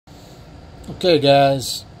Okay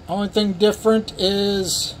guys, only thing different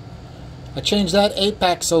is I changed that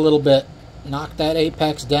apex a little bit. Knocked that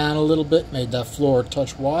apex down a little bit, made that floor a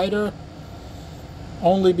touch wider.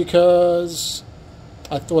 Only because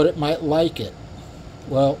I thought it might like it.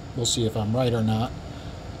 Well, we'll see if I'm right or not.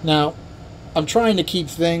 Now, I'm trying to keep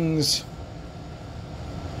things...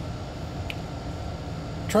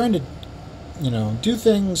 Trying to, do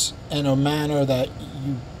things in a manner that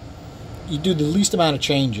you do the least amount of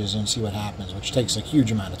changes and see what happens, which takes a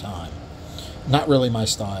huge amount of time. Not really my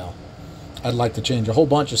style. I'd like to change a whole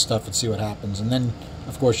bunch of stuff and see what happens, and then,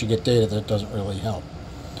 of course, you get data that doesn't really help.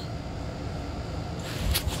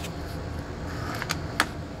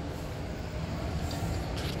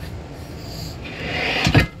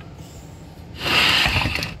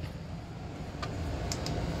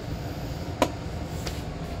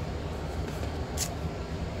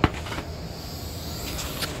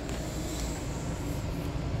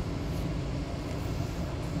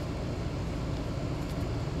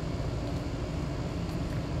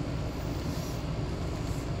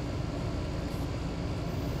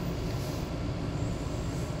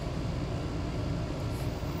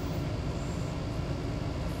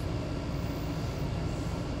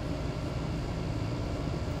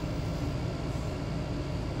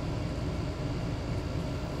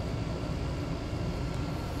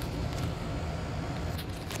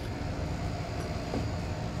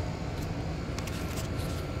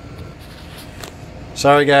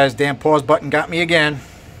 Sorry guys, damn pause button got me again.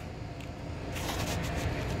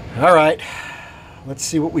 Alright, let's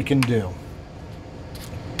see what we can do.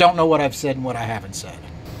 Don't know what I've said and what I haven't said.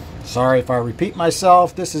 Sorry if I repeat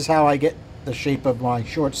myself. This is how I get the shape of my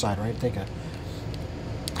short side, right? Take a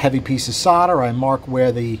heavy piece of solder, I mark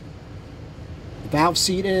where the valve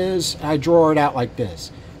seat is, and I draw it out like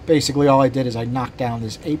this. Basically all I did is I knocked down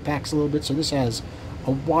this apex a little bit, so this has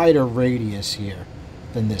a wider radius here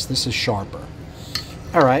than this. This is sharper.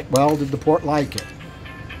 Alright, well, did the port like it?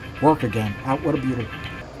 Work again. What a beautiful...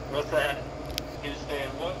 What's that? He's saying,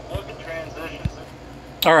 what the transitions?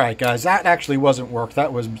 Alright, guys, that actually wasn't work.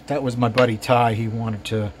 That was my buddy Ty. He wanted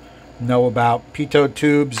to know about pitot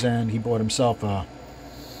tubes, and he bought himself a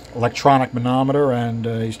electronic manometer, and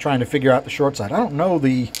he's trying to figure out the short side. I don't know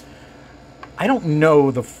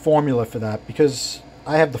the formula for that, because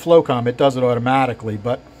I have the Flowcom. It does it automatically,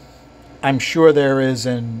 but I'm sure there is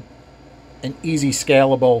an easy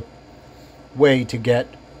scalable way to get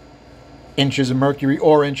inches of mercury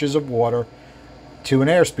or inches of water to an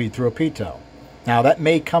airspeed through a pitot. Now that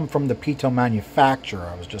may come from the pitot manufacturer,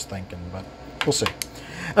 I was just thinking, but we'll see.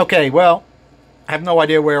 Okay, well, I have no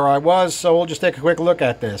idea where I was, so we'll just take a quick look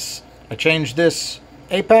at this. I changed this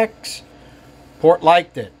apex. Port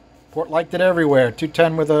liked it. Port liked it everywhere.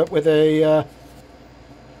 210 with a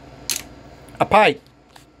pipe.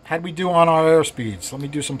 How'd we do on our airspeeds? Let me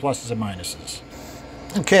do some pluses and minuses.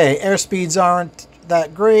 Okay, airspeeds aren't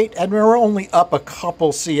that great, and we're only up a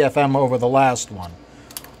couple CFM over the last one.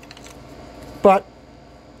 But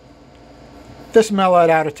this mellowed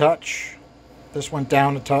out a touch. This went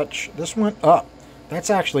down a touch. This went up. That's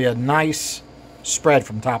actually a nice spread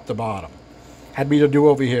from top to bottom. How'd we do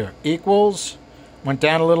over here? Equals, went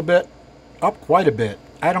down a little bit, up quite a bit.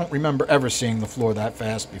 I don't remember ever seeing the floor that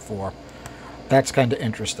fast before. That's kind of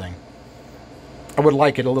interesting. I would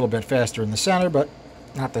like it a little bit faster in the center, but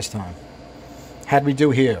not this time. How'd we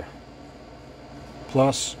do here?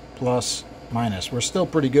 Plus, plus, minus. We're still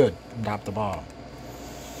pretty good from top to bottom.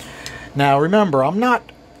 Now remember, I'm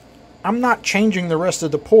not changing the rest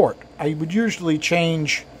of the port. I would usually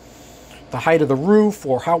change the height of the roof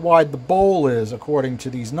or how wide the bowl is according to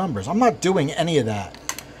these numbers. I'm not doing any of that.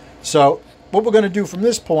 So what we're going to do from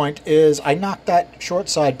this point is I knocked that short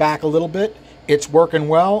side back a little bit. It's working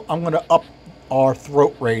well. I'm going to up our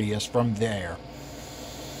throat radius from there.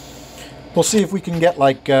 We'll see if we can get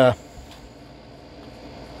like 88,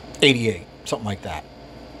 something like that,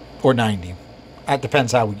 or 90. That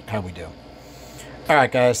depends how we do. All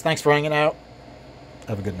right, guys. Thanks for hanging out.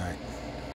 Have a good night.